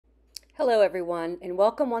Hello everyone, and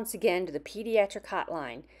welcome once again to the Pediatric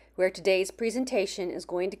Hotline, where today's presentation is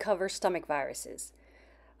going to cover stomach viruses.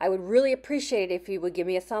 I would really appreciate it if you would give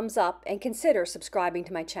me a thumbs up and consider subscribing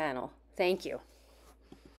to my channel. Thank you.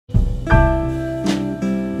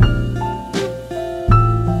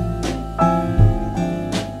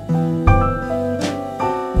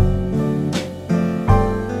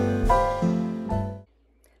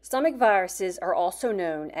 Stomach viruses are also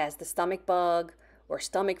known as the stomach bug, or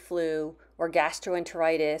stomach flu, or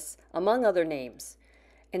gastroenteritis, among other names,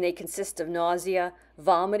 and they consist of nausea,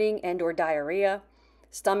 vomiting and/or diarrhea,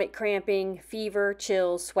 stomach cramping, fever,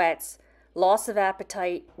 chills, sweats, loss of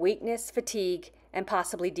appetite, weakness, fatigue, and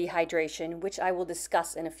possibly dehydration, which I will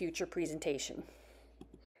discuss in a future presentation.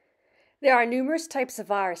 There are numerous types of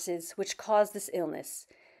viruses which cause this illness.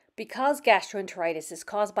 Because gastroenteritis is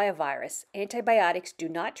caused by a virus, antibiotics do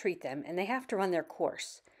not treat them and they have to run their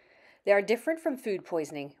course. They are different from food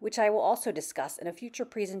poisoning, which I will also discuss in a future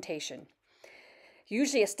presentation.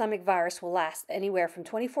 Usually a stomach virus will last anywhere from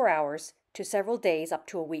 24 hours to several days up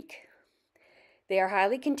to a week. They are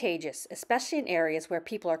highly contagious, especially in areas where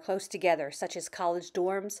people are close together, such as college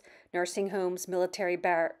dorms, nursing homes, military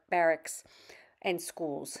barracks, and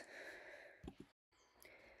schools.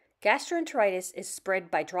 Gastroenteritis is spread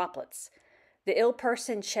by droplets. The ill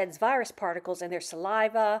person sheds virus particles in their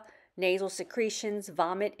saliva, nasal secretions,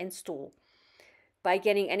 vomit, and stool. By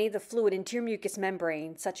getting any of the fluid into your mucous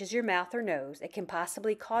membrane, such as your mouth or nose, it can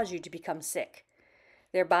possibly cause you to become sick.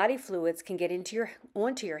 Their body fluids can get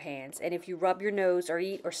onto your hands, and if you rub your nose or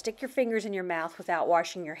eat or stick your fingers in your mouth without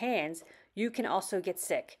washing your hands, you can also get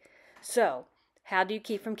sick. So, how do you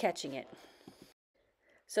keep from catching it?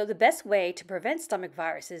 So the best way to prevent stomach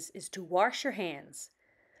viruses is to wash your hands.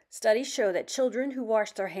 Studies show that children who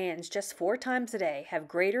wash their hands just 4 times a day have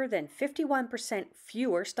greater than 51%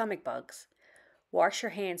 fewer stomach bugs. Wash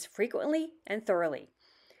your hands frequently and thoroughly.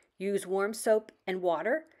 Use warm soap and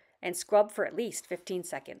water and scrub for at least 15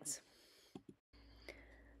 seconds.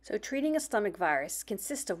 So treating a stomach virus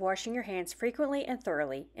consists of washing your hands frequently and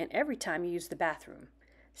thoroughly and every time you use the bathroom.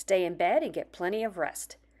 Stay in bed and get plenty of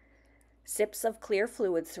rest. Sips of clear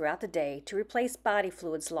fluids throughout the day to replace body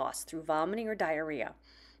fluids lost through vomiting or diarrhea.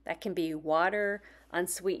 That can be water,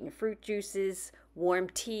 unsweetened fruit juices, warm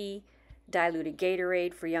tea, diluted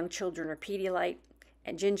Gatorade for young children or Pedialyte,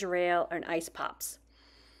 and ginger ale and ice pops.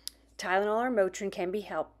 Tylenol or Motrin can be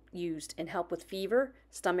used and help with fever,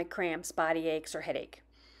 stomach cramps, body aches, or headache.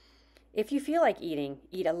 If you feel like eating,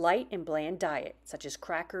 eat a light and bland diet, such as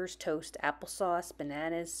crackers, toast, applesauce,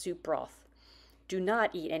 bananas, soup broth. Do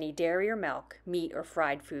not eat any dairy or milk, meat, or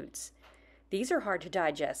fried foods. These are hard to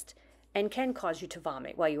digest and can cause you to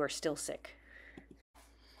vomit while you are still sick.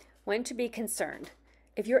 When to be concerned.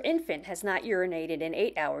 If your infant has not urinated in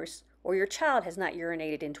 8 hours, or your child has not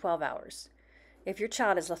urinated in 12 hours. If your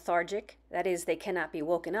child is lethargic, that is, they cannot be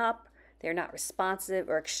woken up, they're not responsive,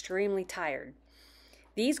 or extremely tired.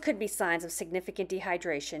 These could be signs of significant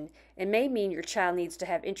dehydration and may mean your child needs to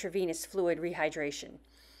have intravenous fluid rehydration.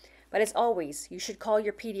 But as always, you should call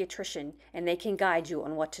your pediatrician and they can guide you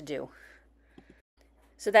on what to do.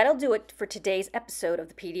 So that'll do it for today's episode of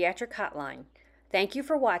the Pediatric Hotline. Thank you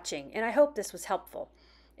for watching, and I hope this was helpful.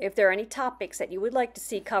 If there are any topics that you would like to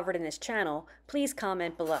see covered in this channel, please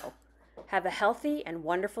comment below. Have a healthy and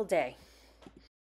wonderful day.